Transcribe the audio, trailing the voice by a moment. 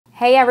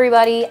Hey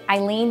everybody,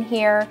 Eileen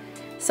here.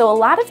 So a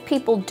lot of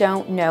people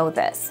don't know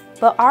this,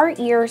 but our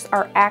ears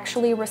are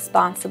actually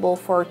responsible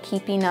for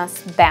keeping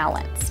us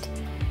balanced.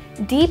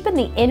 Deep in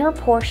the inner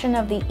portion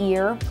of the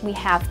ear, we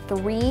have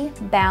three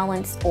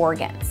balanced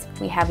organs.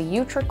 We have a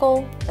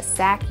utricle, a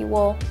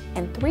saccule,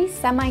 and three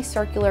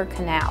semicircular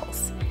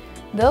canals.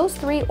 Those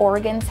three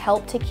organs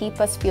help to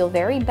keep us feel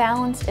very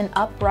balanced and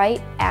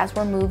upright as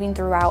we're moving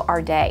throughout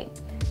our day.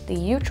 The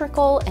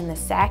utricle and the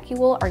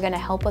saccule are going to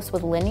help us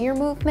with linear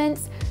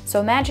movements. So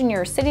imagine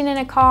you're sitting in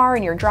a car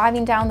and you're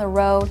driving down the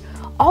road.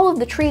 All of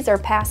the trees are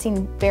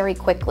passing very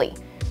quickly.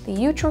 The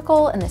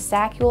utricle and the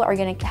saccule are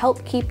going to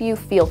help keep you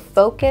feel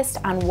focused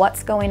on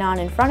what's going on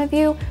in front of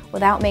you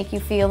without make you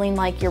feeling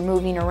like you're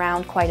moving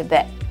around quite a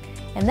bit.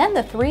 And then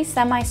the three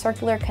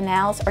semicircular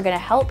canals are going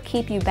to help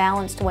keep you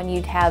balanced when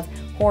you have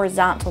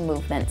horizontal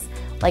movements,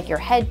 like your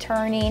head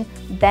turning,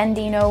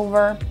 bending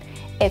over.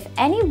 If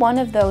any one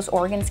of those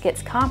organs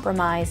gets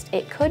compromised,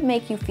 it could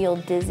make you feel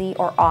dizzy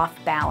or off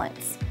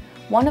balance.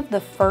 One of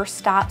the first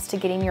stops to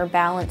getting your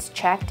balance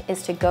checked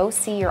is to go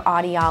see your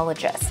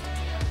audiologist.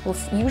 We'll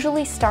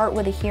usually start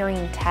with a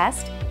hearing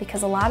test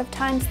because a lot of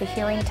times the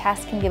hearing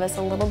test can give us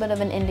a little bit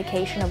of an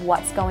indication of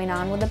what's going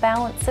on with the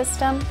balance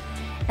system.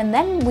 And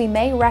then we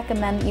may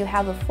recommend that you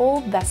have a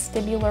full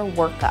vestibular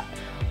workup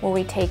where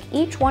we take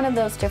each one of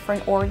those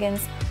different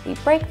organs, we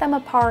break them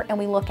apart, and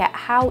we look at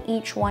how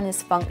each one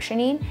is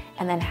functioning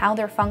and then how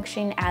they're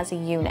functioning as a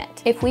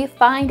unit. If we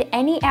find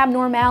any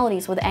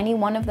abnormalities with any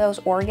one of those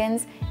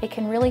organs, it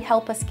can really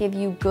help us give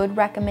you good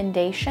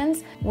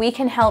recommendations. We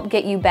can help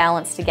get you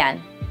balanced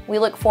again. We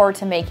look forward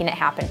to making it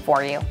happen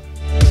for you.